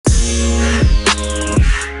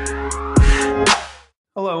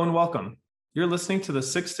and welcome. You're listening to the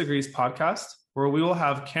 6 Degrees podcast, where we will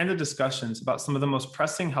have candid discussions about some of the most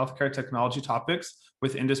pressing healthcare technology topics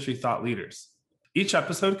with industry thought leaders. Each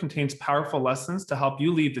episode contains powerful lessons to help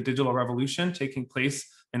you lead the digital revolution taking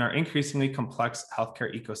place in our increasingly complex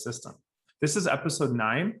healthcare ecosystem. This is episode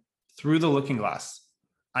 9, Through the Looking Glass.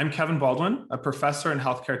 I'm Kevin Baldwin, a professor and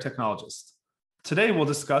healthcare technologist. Today, we'll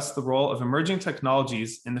discuss the role of emerging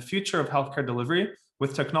technologies in the future of healthcare delivery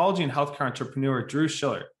with technology and healthcare entrepreneur Drew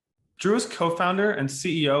Schiller. Drew is co-founder and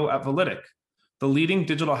CEO at Validic, the leading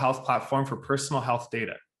digital health platform for personal health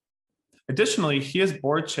data. Additionally, he is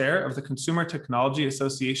board chair of the Consumer Technology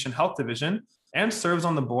Association Health Division and serves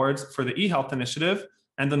on the boards for the eHealth Initiative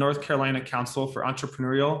and the North Carolina Council for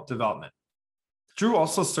Entrepreneurial Development. Drew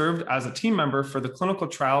also served as a team member for the Clinical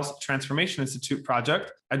Trials Transformation Institute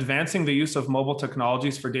project, advancing the use of mobile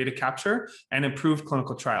technologies for data capture and improved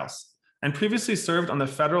clinical trials, and previously served on the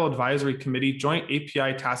Federal Advisory Committee Joint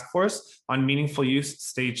API Task Force on Meaningful Use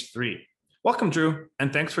Stage 3. Welcome, Drew,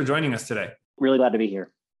 and thanks for joining us today. Really glad to be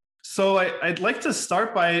here. So I'd like to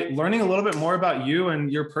start by learning a little bit more about you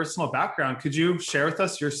and your personal background. Could you share with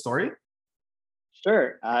us your story?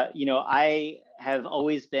 Sure. I have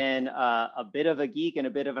always been a bit of a geek and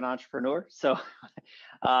a bit of an entrepreneur. So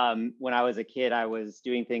when I was a kid, I was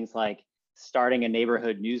doing things like starting a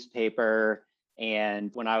neighborhood newspaper. And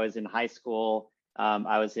when I was in high school,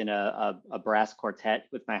 I was in a brass quartet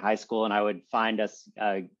with my high school, and I would find us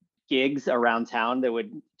gigs around town that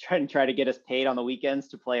would try to get us paid on the weekends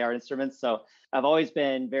to play our instruments. So I've always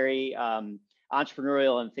been very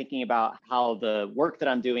entrepreneurial and thinking about how the work that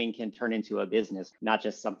I'm doing can turn into a business, not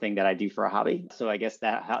just something that I do for a hobby. So I guess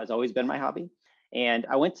that has always been my hobby. And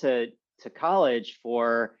I went to college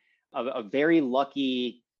for a very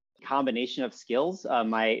lucky combination of skills.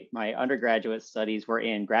 My undergraduate studies were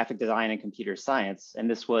in graphic design and computer science, and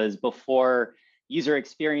this was before user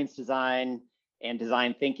experience design and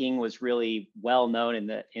design thinking was really well known in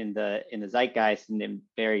the zeitgeist and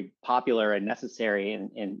very popular and necessary,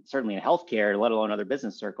 and certainly in healthcare, let alone other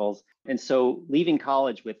business circles. And so, leaving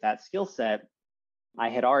college with that skill set, I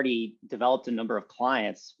had already developed a number of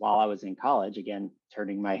clients while I was in college, again,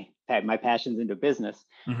 turning my passions into business.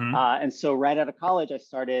 Mm-hmm. And so right out of college, I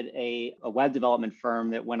started a web development firm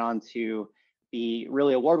that went on to be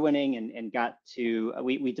really award-winning and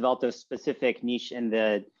we developed a specific niche in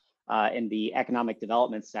the economic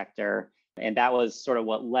development sector. And that was sort of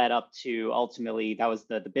what led up to ultimately, that was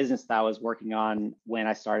the business that I was working on when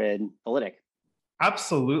I started Validic.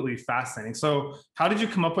 Absolutely fascinating. So how did you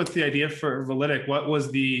come up with the idea for Validic? What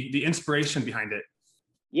was the inspiration behind it?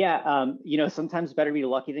 Yeah, sometimes better be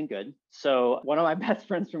lucky than good. So one of my best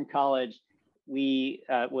friends from college,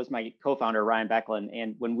 was my co-founder, Ryan Becklin.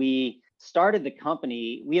 And when we started the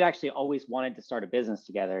company, we'd actually always wanted to start a business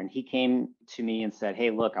together. And he came to me and said,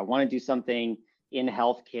 hey, look, I want to do something in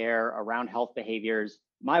healthcare around health behaviors.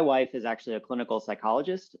 My wife is actually a clinical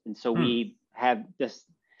psychologist. And so we have this,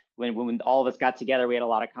 when all of us got together, we had a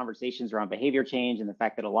lot of conversations around behavior change and the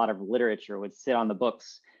fact that a lot of literature would sit on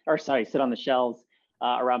the shelves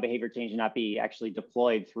around behavior change and not be actually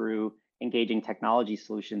deployed through engaging technology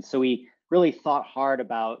solutions. So we really thought hard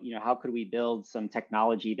about, how could we build some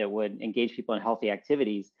technology that would engage people in healthy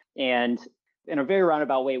activities? And in a very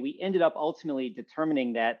roundabout way, we ended up ultimately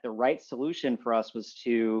determining that the right solution for us was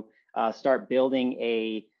to start building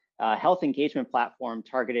a health engagement platform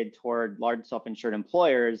targeted toward large self-insured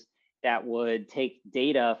employers that would take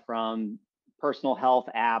data from personal health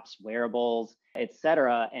apps, wearables, et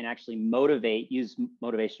cetera, and actually use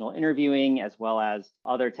motivational interviewing as well as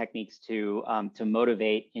other techniques to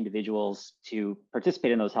motivate individuals to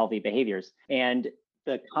participate in those healthy behaviors. And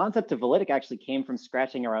the concept of Validic actually came from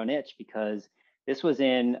scratching our own itch, because this was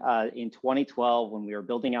in 2012 when we were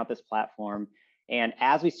building out this platform. And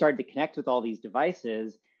as we started to connect with all these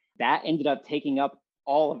devices, that ended up taking up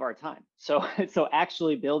all of our time. So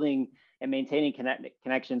actually building and maintaining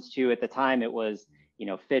connections to, at the time, it was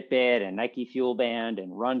Fitbit and Nike Fuel Band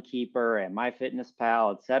and Runkeeper and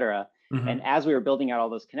MyFitnessPal, et cetera. Mm-hmm. And as we were building out all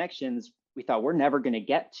those connections, we thought we're never going to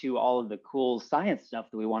get to all of the cool science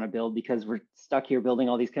stuff that we want to build because we're stuck here building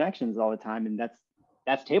all these connections all the time. And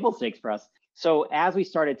that's table stakes for us. So as we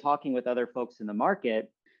started talking with other folks in the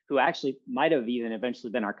market who actually might have even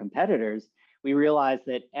eventually been our competitors, we realized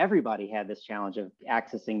that everybody had this challenge of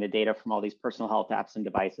accessing the data from all these personal health apps and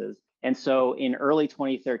devices. And so in early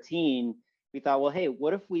 2013, we thought, well, hey,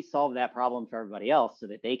 what if we solve that problem for everybody else so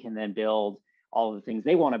that they can then build all of the things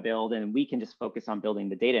they want to build, and we can just focus on building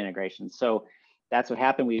the data integration. So that's what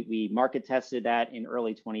happened. We market tested that in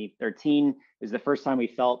early 2013. It was the first time we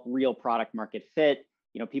felt real product market fit.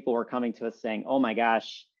 People were coming to us saying, oh my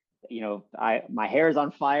gosh, my hair is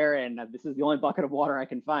on fire and this is the only bucket of water I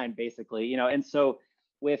can find, basically. And so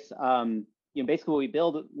with basically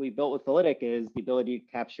what we built with Validic is the ability to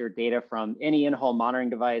capture data from any in-home monitoring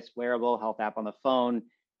device, wearable, health app on the phone,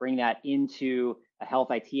 bring that into a health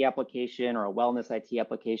IT application or a wellness IT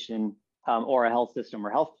application, or a health system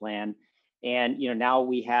or health plan. And now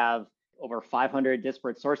we have over 500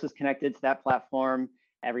 disparate sources connected to that platform,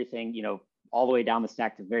 everything, all the way down the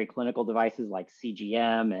stack to very clinical devices like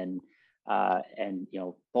CGM and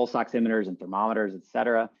pulse oximeters and thermometers, et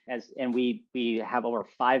cetera. And we have over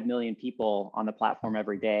 5 million people on the platform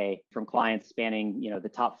every day, from clients spanning the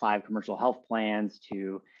top 5 commercial health plans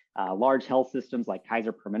to large health systems like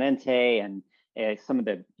Kaiser Permanente and some of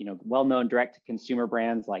the well-known direct-to-consumer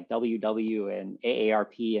brands like WW and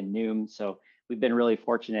AARP and Noom. So we've been really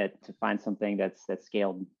fortunate to find something that's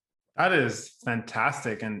scaled. That is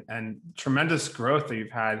fantastic and tremendous growth that you've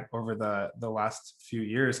had over the last few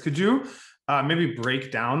years. Could you maybe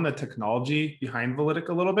break down the technology behind Validic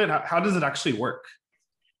a little bit? How does it actually work?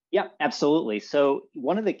 Yeah, absolutely. So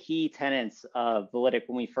one of the key tenets of Validic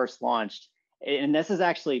when we first launched, and this is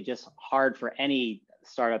actually just hard for any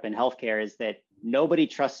startup in healthcare, is that nobody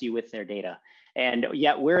trusts you with their data. And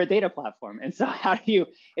yet we're a data platform. And so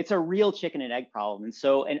it's a real chicken and egg problem. And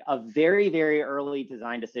so a very, very early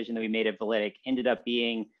design decision that we made at Validic ended up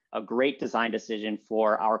being a great design decision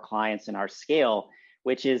for our clients and our scale,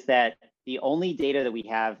 which is that the only data that we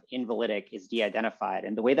have in Validic is de-identified.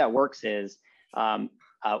 And the way that works is I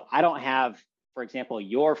don't have, for example,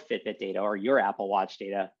 your Fitbit data or your Apple Watch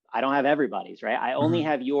data. I don't have everybody's, right? I only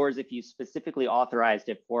have yours if you specifically authorized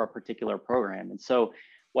it for a particular program. And so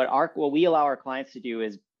what we allow our clients to do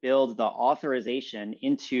is build the authorization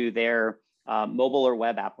into their mobile or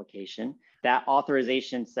web application. That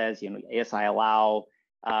authorization says, yes, I allow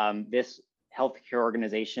this healthcare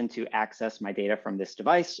organization to access my data from this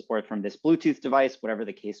device or from this Bluetooth device, whatever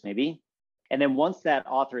the case may be. And then once that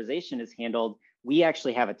authorization is handled, we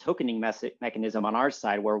actually have a tokening mechanism on our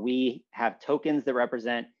side where we have tokens that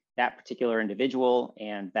represent that particular individual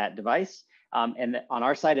and that device. And on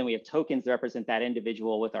our side, and we have tokens that represent that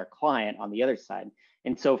individual with our client on the other side.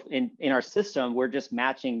 And so in our system, we're just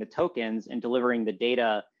matching the tokens and delivering the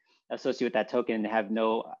data associated with that token and have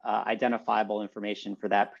no identifiable information for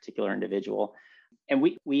that particular individual. And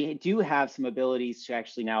we do have some abilities to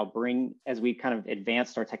actually now bring, as we've kind of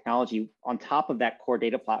advanced our technology, on top of that core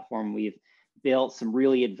data platform, we've built some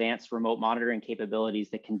really advanced remote monitoring capabilities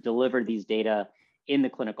that can deliver these data in the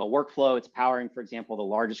clinical workflow. It's powering, for example, the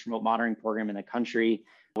largest remote monitoring program in the country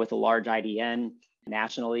with a large IDN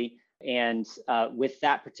nationally. And with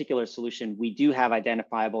that particular solution, we do have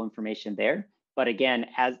identifiable information there. But again,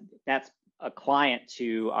 as that's a client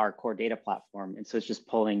to our core data platform. And so it's just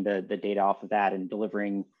pulling the data off of that and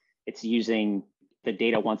delivering, it's using the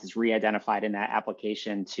data once it's re-identified in that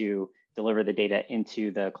application to deliver the data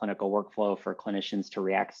into the clinical workflow for clinicians to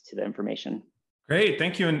react to the information. Great,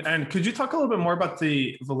 thank you. And could you talk a little bit more about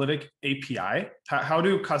the Validic API? How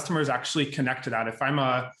do customers actually connect to that? If I'm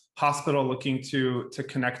a hospital looking to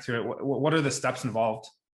connect to it, what are the steps involved?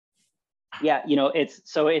 Yeah,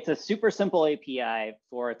 it's a super simple API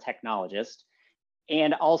for a technologist.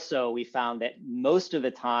 And also we found that most of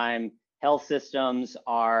the time, health systems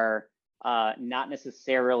are not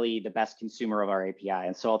necessarily the best consumer of our API.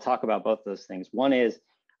 And so I'll talk about both those things. One is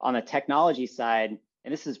on the technology side,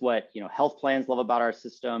 and this is what health plans love about our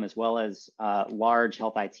system, as well as large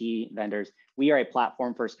health IT vendors. We are a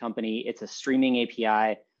platform-first company. It's a streaming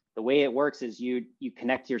API. The way it works is you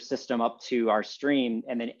connect your system up to our stream,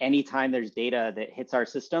 and then anytime there's data that hits our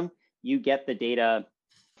system, you get the data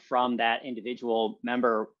from that individual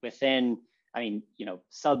member within,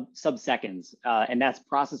 sub-seconds. And that's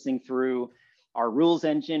processing through our rules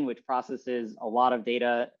engine, which processes a lot of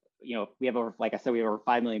data. We have over, like I said, we have over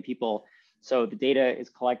 5 million people. So the data is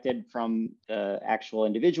collected from the actual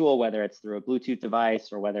individual, whether it's through a Bluetooth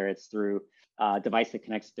device or whether it's through a device that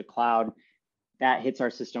connects to the cloud. That hits our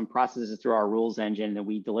system, processes through our rules engine, and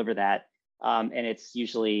we deliver that. And it's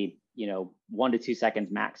usually 1 to 2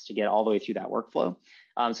 seconds max to get all the way through that workflow.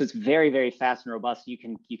 So it's very, very fast and robust. You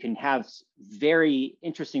can have very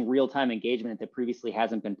interesting real-time engagement that previously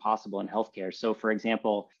hasn't been possible in healthcare. So for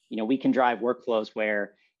example, we can drive workflows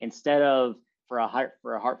where instead of for a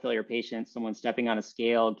heart failure patient, someone stepping on a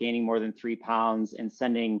scale, gaining more than 3 pounds and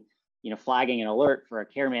sending, flagging an alert for a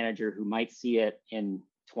care manager who might see it in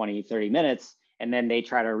 20, 30 minutes, and then they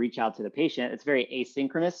try to reach out to the patient. It's very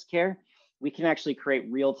asynchronous care. We can actually create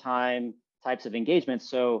real-time types of engagement.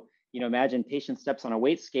 So, imagine patient steps on a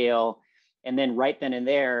weight scale, and then right then and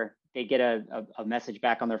there, they get a message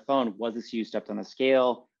back on their phone. Was this you stepped on the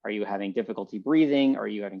scale? Are you having difficulty breathing? Are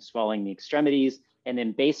you having swelling in the extremities? And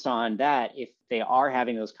then based on that, if they are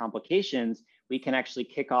having those complications, we can actually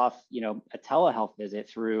kick off, a telehealth visit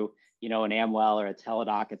through, an Amwell or a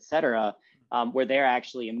Teladoc, et cetera, where they're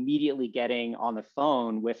actually immediately getting on the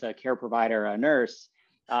phone with a care provider or a nurse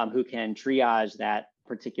who can triage that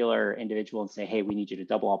particular individual and say, hey, we need you to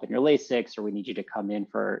double up in your Lasix, or we need you to come in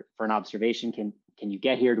for an observation. Can you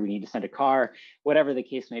get here? Do we need to send a car? Whatever the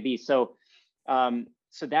case may be. So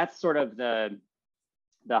that's sort of the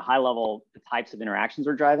high level, the types of interactions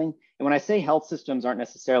we're driving. And when I say health systems aren't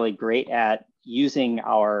necessarily great at using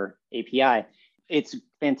our API, it's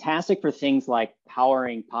fantastic for things like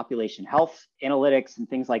powering population health analytics and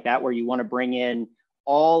things like that, where you want to bring in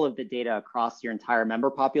all of the data across your entire member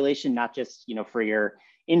population, not just, for your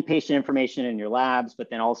inpatient information in your labs, but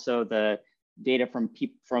then also the data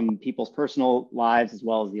from people's personal lives, as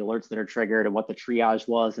well as the alerts that are triggered and what the triage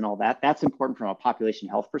was and all that. That's important from a population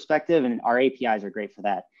health perspective, and our APIs are great for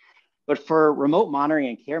that. But for remote monitoring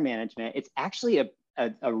and care management, it's actually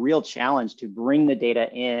a real challenge to bring the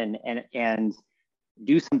data in and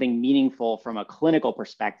do something meaningful from a clinical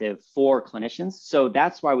perspective for clinicians. So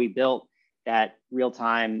that's why we built that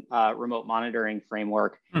real-time remote monitoring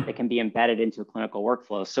framework that can be embedded into a clinical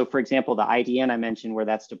workflow. So for example, the IDN I mentioned where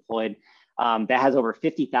that's deployed, that has over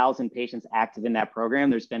 50,000 patients active in that program.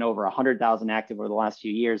 There's been over 100,000 active over the last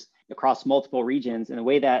few years across multiple regions. And the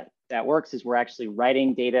way that works is we're actually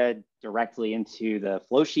writing data directly into the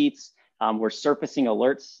flow sheets. We're surfacing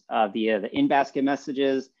alerts via the in-basket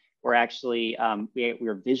messages. We're actually,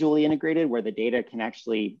 we're visually integrated where the data can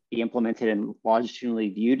actually be implemented and longitudinally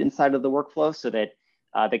viewed inside of the workflow so that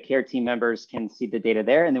the care team members can see the data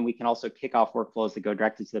there. And then we can also kick off workflows that go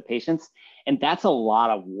directly to the patients. And that's a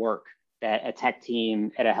lot of work that a tech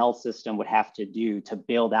team at a health system would have to do to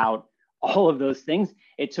build out all of those things.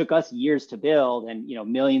 It took us years to build and,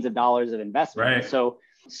 millions of dollars of investment. Right. So,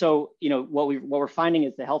 what we're finding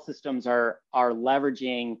is the health systems are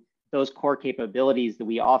leveraging those core capabilities that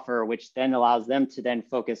we offer, which then allows them to then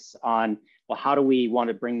focus on, well, how do we want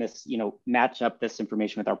to bring this, match up this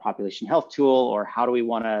information with our population health tool, or how do we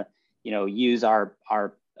want to, use our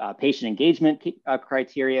patient engagement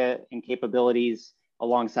criteria and capabilities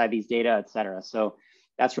alongside these data, et cetera. So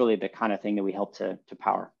that's really the kind of thing that we help to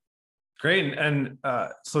power. Great. And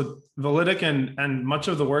so Validic and much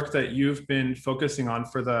of the work that you've been focusing on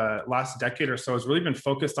for the last decade or so has really been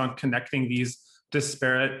focused on connecting these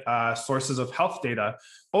disparate sources of health data.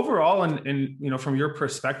 Overall, and from your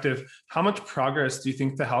perspective, how much progress do you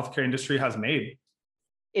think the healthcare industry has made?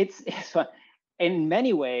 It's in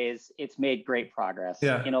many ways, it's made great progress.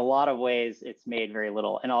 Yeah. In a lot of ways, it's made very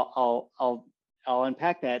little. And I'll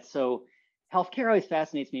unpack that. So healthcare always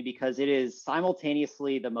fascinates me because it is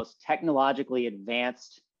simultaneously the most technologically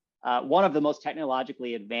advanced, one of the most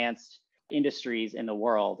technologically advanced industries in the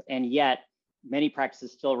world. And yet many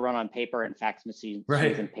practices still run on paper and fax machines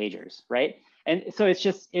and pagers, right? And so it's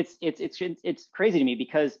just, it's crazy to me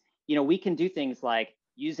because, we can do things like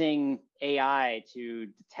using AI to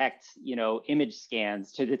detect, image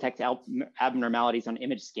scans, to detect abnormalities on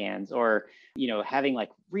image scans, or, having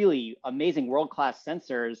like really amazing world-class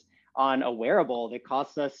sensors on a wearable that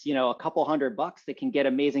costs us, a couple $100 that can get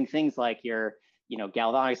amazing things like your,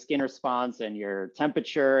 galvanic skin response and your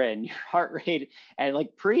temperature and your heart rate at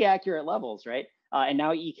like pretty accurate levels, right? And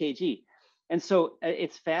now EKG. And so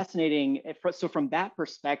it's fascinating. So from that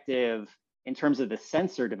perspective, in terms of the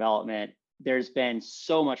sensor development, there's been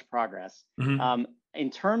so much progress. Mm-hmm. In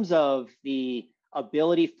terms of the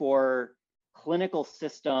ability for clinical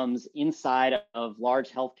systems inside of large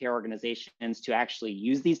healthcare organizations to actually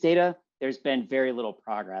use these data, there's been very little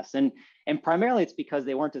progress. And primarily it's because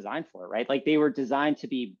they weren't designed for it, right? Like they were designed to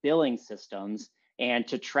be billing systems and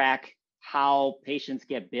to track how patients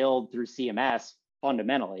get billed through CMS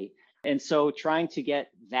fundamentally. And so trying to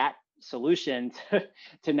get that solution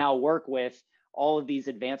to now work with all of these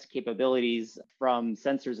advanced capabilities from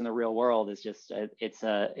sensors in the real world is just,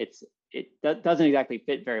 it doesn't exactly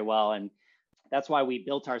fit very well. And that's why we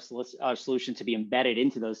built our solution to be embedded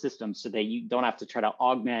into those systems so that you don't have to try to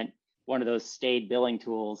augment one of those staid billing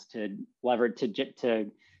tools to leverage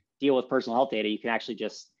to deal with personal health data. You can actually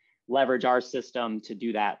just leverage our system to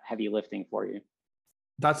do that heavy lifting for you.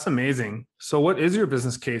 That's amazing. So what is your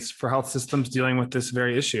business case for health systems dealing with this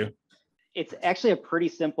very issue? It's actually a pretty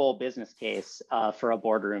simple business case for a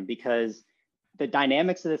boardroom because the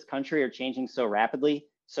dynamics of this country are changing so rapidly.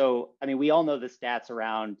 So, I mean, we all know the stats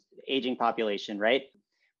around aging population, right?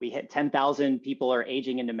 We hit 10,000 people are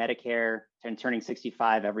aging into Medicare and turning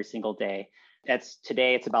 65 every single day.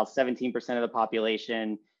 Today, it's about 17% of the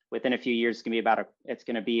population. Within a few years, it's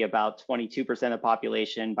going to be about 22% of the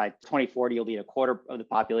population. By 2040, it'll be a quarter of the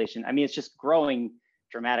population. I mean, it's just growing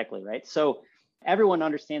dramatically, right? So everyone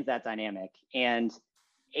understands that dynamic. And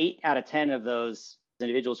 8 out of 10 of those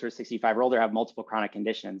individuals who are 65 or older have multiple chronic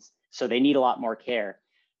conditions. So they need a lot more care.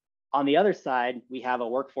 On the other side, we have a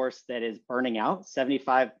workforce that is burning out.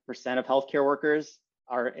 75% of healthcare workers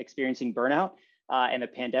are experiencing burnout, and the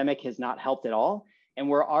pandemic has not helped at all. And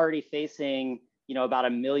we're already facing, about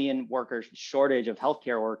 1 million workers shortage of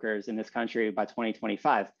healthcare workers in this country by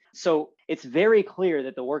 2025. So it's very clear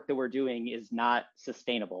that the work that we're doing is not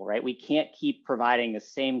sustainable, right? We can't keep providing the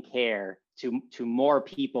same care to more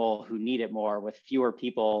people who need it more with fewer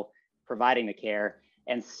people providing the care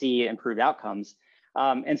and see improved outcomes.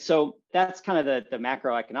 And so that's kind of the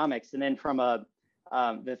macroeconomics. And then from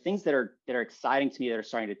the things that are exciting to me that are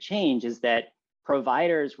starting to change is that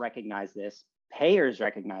providers recognize this, payers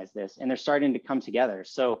recognize this, and they're starting to come together.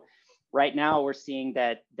 So right now we're seeing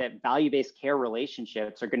that value-based care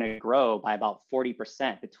relationships are going to grow by about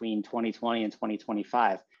 40% between 2020 and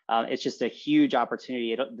 2025. It's just a huge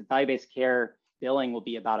opportunity. The value-based care billing will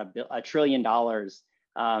be about $1 trillion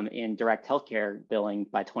in direct healthcare billing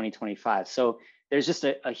by 2025. So there's just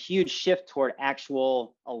a huge shift toward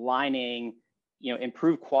actual aligning,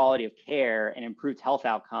 improved quality of care and improved health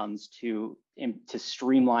outcomes to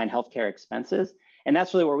streamline healthcare expenses. And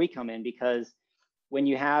that's really where we come in, because when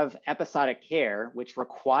you have episodic care, which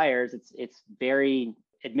requires, it's very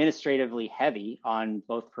administratively heavy on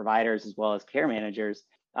both providers as well as care managers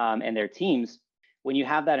and their teams. When you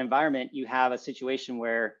have that environment, you have a situation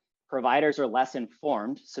where providers are less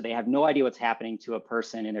informed, so they have no idea what's happening to a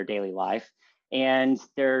person in their daily life. And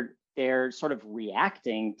they're sort of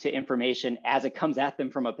reacting to information as it comes at them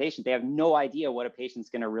from a patient. They have no idea what a patient's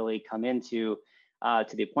going to really come into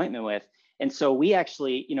to the appointment with. And so we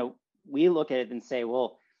actually, we look at it and say,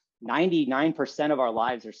 well, 99% of our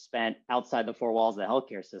lives are spent outside the four walls of the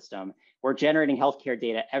healthcare system. We're generating healthcare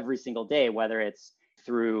data every single day, whether it's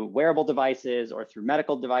through wearable devices or through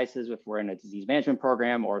medical devices, if we're in a disease management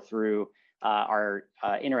program, or through our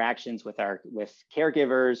interactions with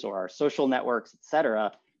caregivers or our social networks, et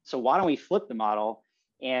cetera. So why don't we flip the model,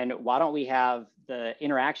 and why don't we have the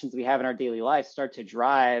interactions we have in our daily life start to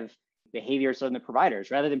drive behaviors of the providers,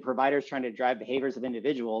 rather than providers trying to drive behaviors of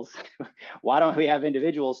individuals? Why don't we have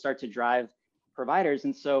individuals start to drive providers?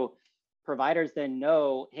 And so providers then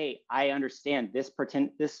know, hey, I understand these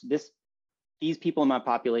people in my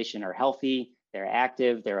population are healthy, they're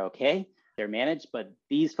active, they're okay, they're managed, but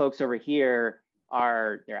these folks over here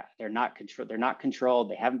they're not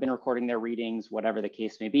controlled, they haven't been recording their readings, whatever the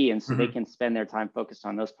case may be. And so they can spend their time focused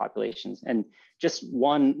on those populations. And just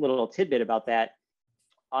one little tidbit about that,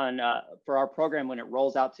 for our program, when it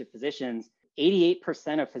rolls out to physicians,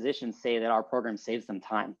 88% of physicians say that our program saves them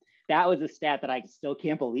time. That was a stat that I still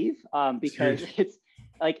can't believe, because it's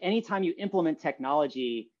like anytime you implement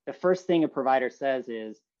technology, the first thing a provider says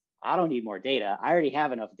is, I don't need more data. I already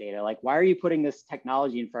have enough data. Like, why are you putting this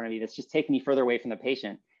technology in front of me that's just taking me further away from the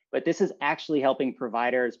patient? But this is actually helping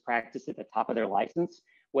providers practice at the top of their license,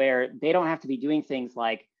 where they don't have to be doing things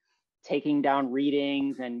like taking down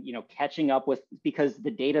readings and catching up with, because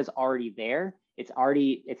the data is already there. It's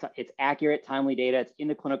accurate, timely data. It's in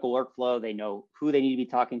the clinical workflow. They know who they need to be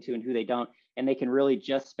talking to and who they don't, and they can really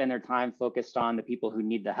just spend their time focused on the people who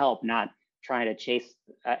need the help, not trying to chase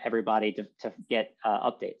everybody to get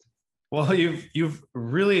updates. Well, you've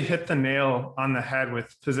really hit the nail on the head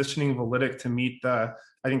with positioning Validic to meet the,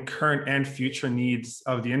 I think, current and future needs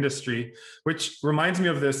of the industry, which reminds me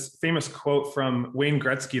of this famous quote from Wayne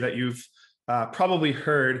Gretzky that you've probably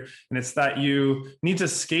heard, and it's that you need to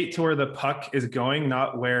skate to where the puck is going,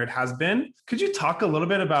 not where it has been. Could you talk a little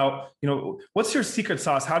bit about, what's your secret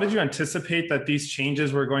sauce? How did you anticipate that these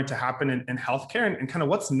changes were going to happen in healthcare, and kind of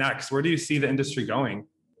what's next? Where do you see the industry going?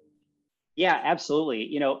 Yeah,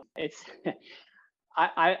 absolutely. It's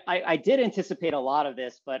I did anticipate a lot of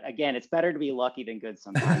this, but again, it's better to be lucky than good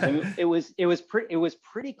sometimes. I mean, it was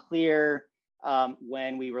pretty clear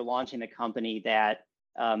when we were launching the company that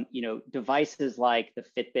devices like the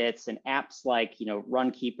Fitbits and apps like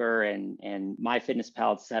Runkeeper and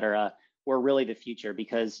MyFitnessPal, et cetera, were really the future,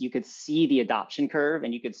 because you could see the adoption curve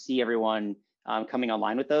and you could see everyone coming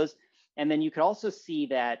online with those. And then you could also see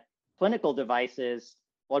that clinical devices,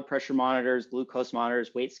 blood pressure monitors, glucose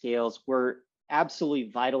monitors, weight scales, were absolutely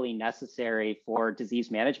vitally necessary for disease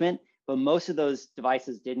management, but most of those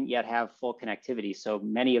devices didn't yet have full connectivity. So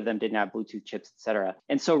many of them didn't have Bluetooth chips, et cetera.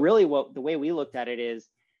 And so really the way we looked at it is,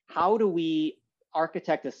 how do we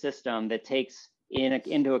architect a system that takes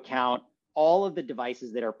into account all of the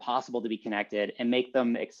devices that are possible to be connected and make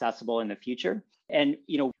them accessible in the future. And,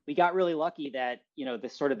 we got really lucky that, the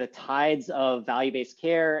sort of the tides of value-based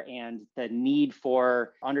care and the need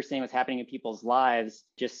for understanding what's happening in people's lives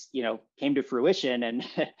just, came to fruition, and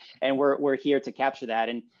and we're here to capture that.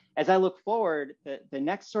 And as I look forward, the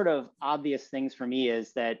next sort of obvious things for me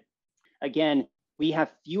is that, again, we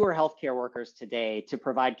have fewer healthcare workers today to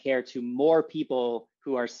provide care to more people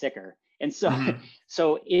who are sicker. And so,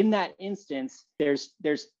 so in that instance, there's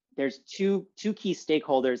two key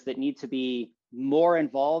stakeholders that need to be more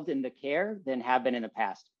involved in the care than have been in the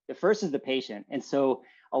past. The first is the patient. And so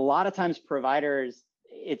a lot of times providers,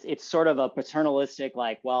 it's sort of a paternalistic,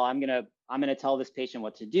 like, well, I'm gonna tell this patient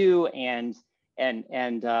what to do, and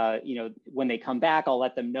when they come back, I'll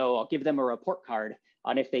let them know, I'll give them a report card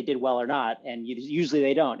on if they did well or not. And usually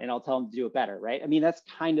they don't, and I'll tell them to do it better, right? I mean, that's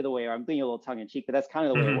kind of the way, or I'm being a little tongue in cheek, but that's kind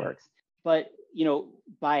of the way it works. But,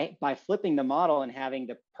 by flipping the model and having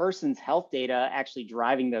the person's health data actually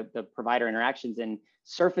driving the provider interactions and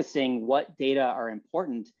surfacing what data are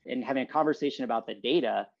important and having a conversation about the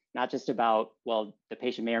data, not just about, well, the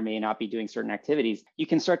patient may or may not be doing certain activities, you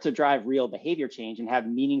can start to drive real behavior change and have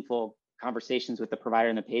meaningful conversations with the provider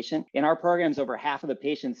and the patient. In our programs, over half of the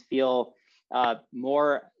patients feel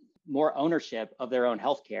more ownership of their own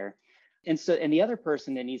healthcare. And the other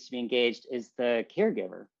person that needs to be engaged is the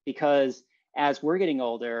caregiver, because as we're getting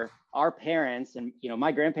older, our parents, and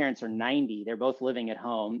my grandparents are 90, they're both living at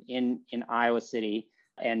home in Iowa City,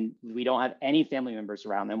 and we don't have any family members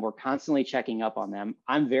around them. We're constantly checking up on them.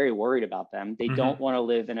 I'm very worried about them. They don't want to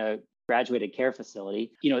live in a graduated care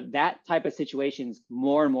facility. That type of situation is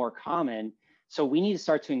more and more common. So we need to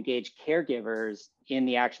start to engage caregivers in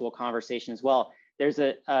the actual conversation as well. There's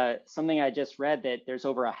something I just read that there's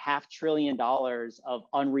over $500 billion of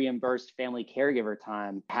unreimbursed family caregiver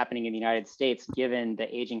time happening in the United States, given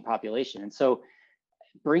the aging population. And so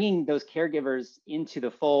bringing those caregivers into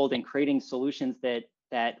the fold and creating solutions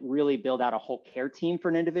that really build out a whole care team for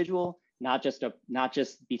an individual, not just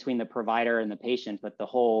between the provider and the patient, but the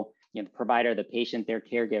whole, the provider, the patient, their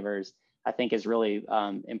caregivers, I think is really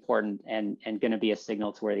important and going to be a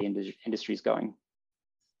signal to where the industry is going.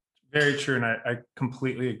 Very true, and I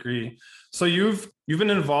completely agree. So you've been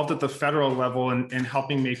involved at the federal level in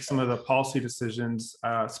helping make some of the policy decisions,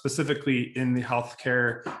 specifically in the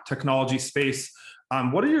healthcare technology space.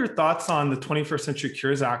 What are your thoughts on the 21st Century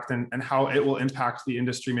Cures Act and how it will impact the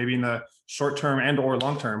industry, maybe in the short term and or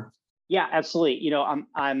long term? Yeah, absolutely.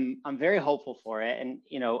 I'm very hopeful for it, and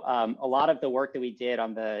a lot of the work that we did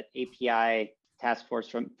on the API task force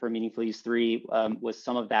for Meaningful Use 3 was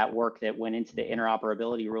some of that work that went into the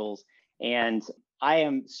interoperability rules. And I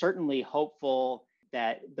am certainly hopeful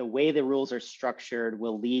that the way the rules are structured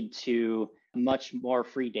will lead to much more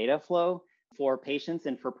free data flow for patients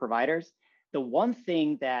and for providers. The one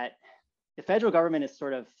thing that the federal government is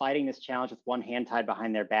sort of fighting this challenge with one hand tied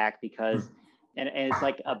behind their back, because, and it's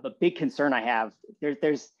like a big concern I have,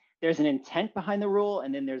 there's an intent behind the rule,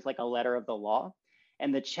 and then there's like a letter of the law.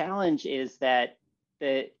 And the challenge is that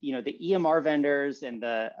the EMR vendors and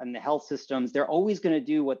the health systems, they're always going to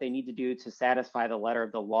do what they need to do to satisfy the letter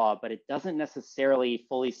of the law, but it doesn't necessarily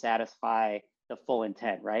fully satisfy the full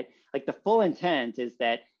intent, right? Like the full intent is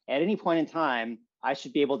that at any point in time, I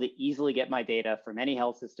should be able to easily get my data from any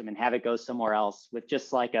health system and have it go somewhere else with just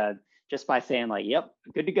by saying like, yep,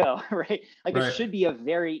 good to go, right? Like It should be a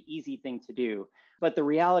very easy thing to do. But the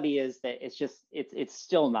reality is that it's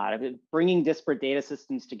still not. I mean, bringing disparate data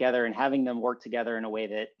systems together and having them work together in a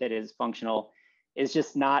way that is functional is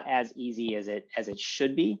just not as easy as it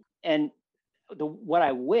should be. And what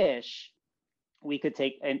I wish we could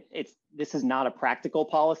take, and this is not a practical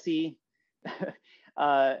policy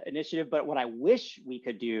initiative, but what I wish we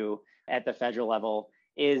could do at the federal level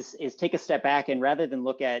is take a step back, and rather than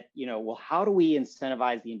look at, well, how do we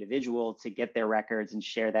incentivize the individual to get their records and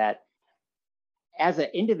share that? As an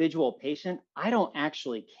individual patient, I don't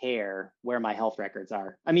actually care where my health records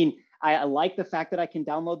are. I mean, I like the fact that I can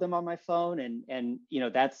download them on my phone, and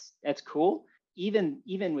that's cool. Even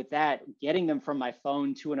with that, getting them from my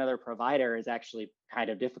phone to another provider is actually kind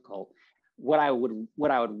of difficult. What I would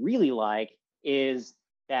really like is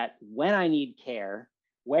that when I need care,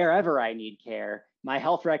 wherever I need care, my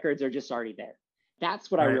health records are just already there.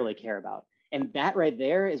 That's what I really care about. And that right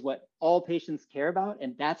there is what all patients care about.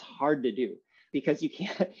 And that's hard to do, because you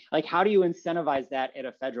can't, like, how do you incentivize that at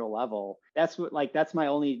a federal level? That's my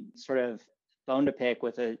only sort of bone to pick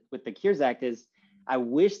with the Cures Act is I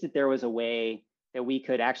wish that there was a way that we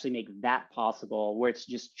could actually make that possible, where it's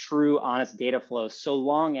just true, honest data flow, so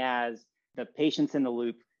long as the patient's in the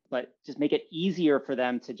loop, but just make it easier for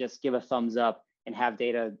them to just give a thumbs up and have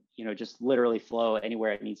data, just literally flow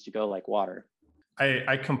anywhere it needs to go like water.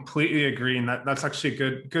 I completely agree. And that's actually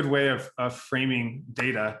a good way of framing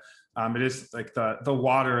data. It is like the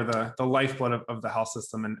water, the lifeblood of the health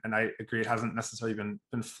system. And I agree, it hasn't necessarily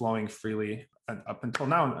been flowing freely up until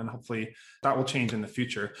now. And hopefully that will change in the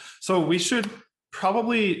future. So we should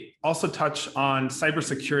probably also touch on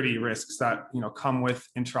cybersecurity risks that come with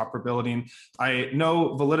interoperability. And I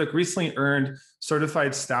know Validic recently earned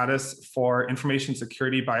certified status for information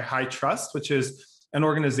security by HITRUST, which is an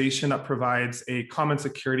organization that provides a common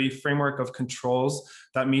security framework of controls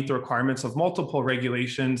that meet the requirements of multiple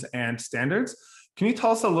regulations and standards. Can you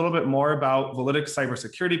tell us a little bit more about Validic's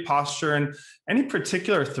cybersecurity posture and any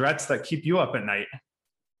particular threats that keep you up at night?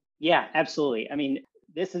 Yeah, absolutely. I mean,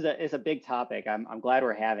 this is a big topic. I'm glad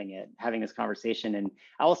we're having this conversation. And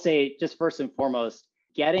I will say, just first and foremost,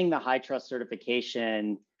 getting the HITRUST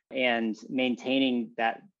certification and maintaining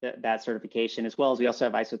that certification, as well as we also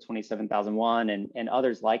have ISO 27001 and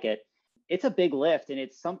others like it. It's a big lift, and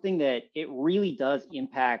it's something that it really does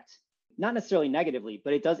impact, not necessarily negatively,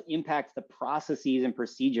 but it does impact the processes and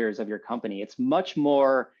procedures of your company. It's much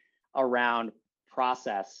more around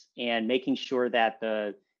process and making sure that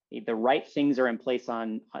the right things are in place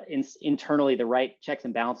internally, the right checks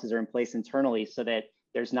and balances are in place internally, so that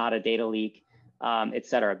there's not a data leak, et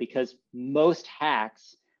cetera. Because most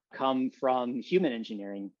hacks come from human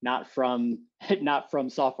engineering, not from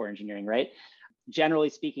software engineering, right? Generally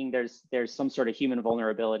speaking, there's some sort of human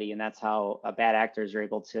vulnerability, and that's how bad actors are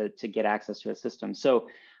able to get access to a system. So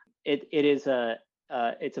it's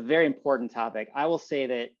a very important topic. I will say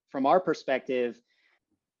that from our perspective,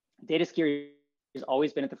 data security has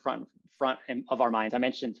always been at the front of our minds. I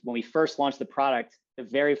mentioned when we first launched the product, the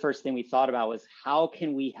very first thing we thought about was how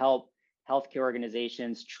can we help healthcare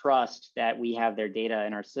organizations trust that we have their data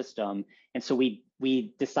in our system. And so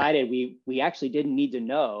we decided we actually didn't need to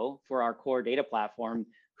know for our core data platform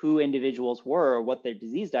who individuals were or what their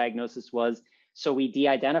disease diagnosis was. So we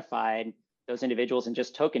de-identified those individuals and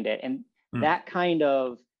just tokened it. And that kind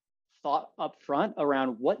of thought up front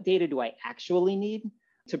around what data do I actually need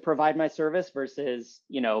to provide my service versus,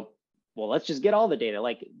 well, let's just get all the data.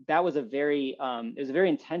 Like that was it was a very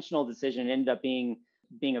intentional decision. It ended up being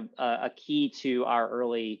a key to our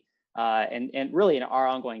early and really in our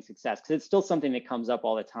ongoing success, because it's still something that comes up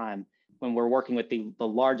all the time when we're working with the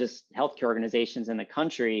largest healthcare organizations in the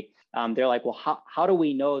country. They're like, well, how do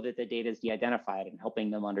we know that the data is de-identified, and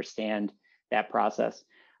helping them understand that process.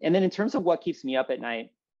 And then in terms of what keeps me up at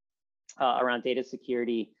night around data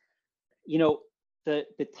security,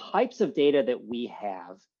 the types of data that we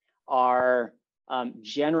have are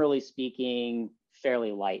generally speaking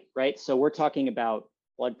fairly light, right? So we're talking about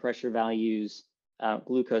blood pressure values,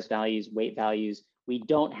 glucose values, weight values. We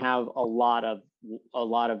don't have a lot of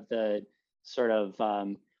the sort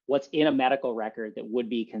of what's in a medical record that would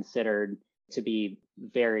be considered to be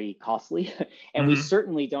very costly. And we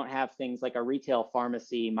certainly don't have things like a retail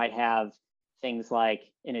pharmacy might have things like,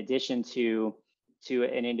 in addition to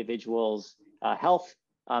an individual's health,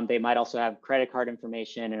 they might also have credit card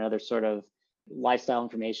information and other sort of lifestyle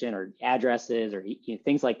information or addresses or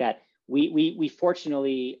things like that. We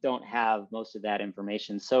fortunately don't have most of that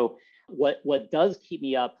information. So what does keep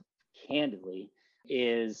me up, candidly,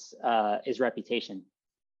 is reputation.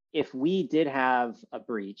 If we did have a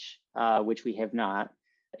breach, which we have not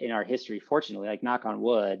in our history, fortunately, like knock on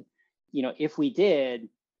wood, if we did,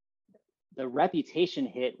 the reputation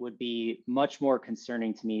hit would be much more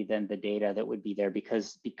concerning to me than the data that would be there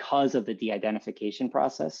because of the de-identification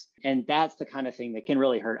process. And that's the kind of thing that can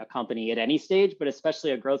really hurt a company at any stage, but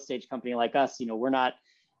especially a growth stage company like us. We're not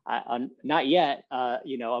yet, a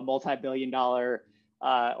multi-billion-dollar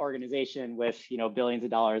organization with billions of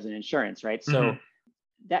dollars in insurance, right? So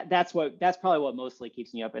that's probably what mostly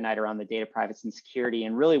keeps me up at night around the data privacy and security,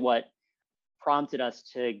 and really what prompted us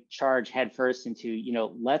to charge headfirst into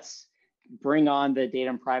let's bring on the data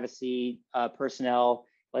and privacy personnel.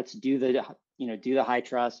 Let's do the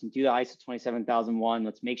HITRUST and do the ISO 27001.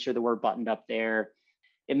 Let's make sure that we're buttoned up there.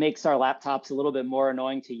 It makes our laptops a little bit more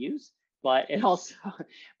annoying to use, but it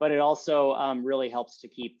also really helps to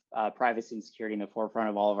keep privacy and security in the forefront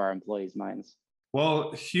of all of our employees' minds.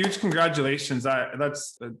 Well, huge congratulations.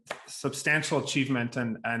 That's a substantial achievement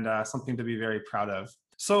and something to be very proud of.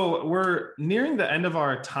 So we're nearing the end of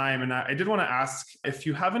our time, and I did want to ask if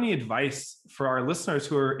you have any advice for our listeners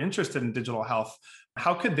who are interested in digital health.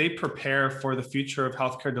 How could they prepare for the future of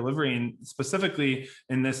healthcare delivery, and specifically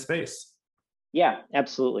in this space? Yeah,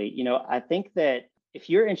 absolutely. I think that if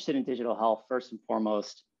you're interested in digital health, first and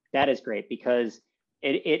foremost, that is great, because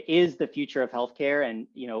it is the future of healthcare. And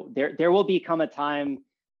there will become a time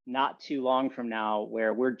not too long from now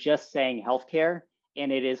where we're just saying healthcare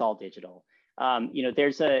and it is all digital.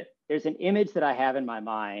 There's an image that I have in my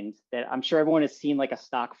mind that I'm sure everyone has seen, like a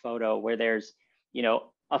stock photo where there's,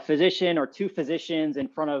 a physician or two physicians in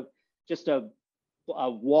front of just a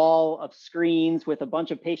wall of screens with a bunch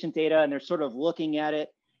of patient data, and they're sort of looking at it.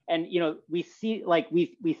 And we see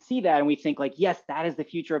we see that and we think like, yes, that is the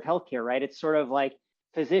future of healthcare, right? It's sort of like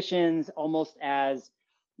physicians almost as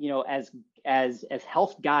as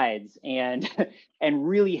health guides and and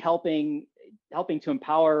really helping to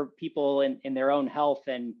empower people in their own health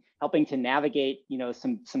and helping to navigate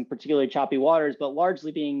some particularly choppy waters, but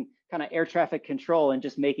largely being kind of air traffic control and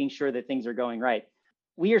just making sure that things are going right.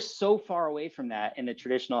 We are so far away from that in the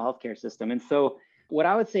traditional healthcare system. And so what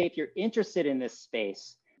I would say, if you're interested in this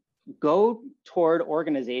space, go toward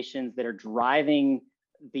organizations that are driving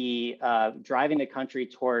the country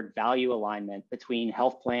toward value alignment between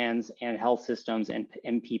health plans and health systems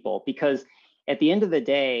and people. Because at the end of the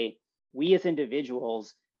day, we as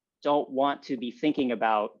individuals don't want to be thinking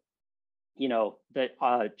about,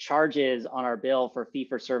 the charges on our bill for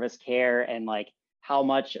fee-for-service care and like how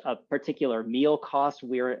much a particular meal cost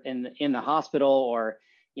we're in the hospital, or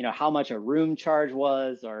how much a room charge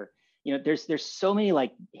was, or there's so many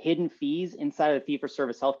like hidden fees inside of the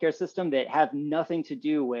fee-for-service healthcare system that have nothing to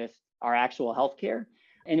do with our actual healthcare.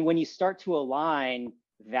 And when you start to align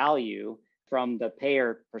value from the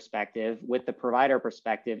payer perspective with the provider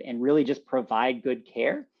perspective and really just provide good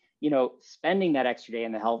care, spending that extra day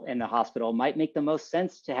in the hospital might make the most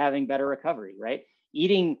sense to having better recovery, right?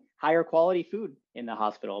 Eating higher quality food in the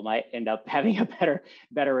hospital might end up having a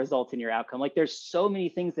better result in your outcome. Like there's so many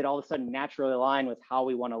things that all of a sudden naturally align with how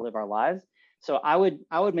we want to live our lives. So I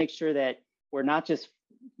would make sure that we're not just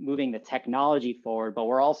moving the technology forward, but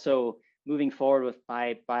we're also moving forward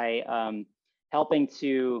by helping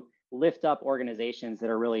to lift up organizations that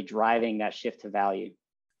are really driving that shift to value.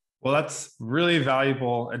 Well, that's really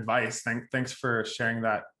valuable advice. Thanks for sharing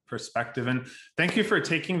that perspective. And thank you for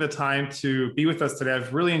taking the time to be with us today.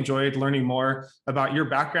 I've really enjoyed learning more about your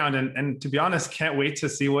background and to be honest, can't wait to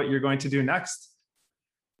see what you're going to do next.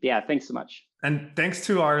 Yeah, thanks so much. And thanks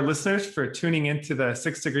to our listeners for tuning into the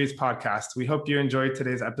 6 Degrees podcast. We hope you enjoyed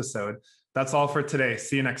today's episode. That's all for today.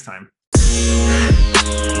 See you next time.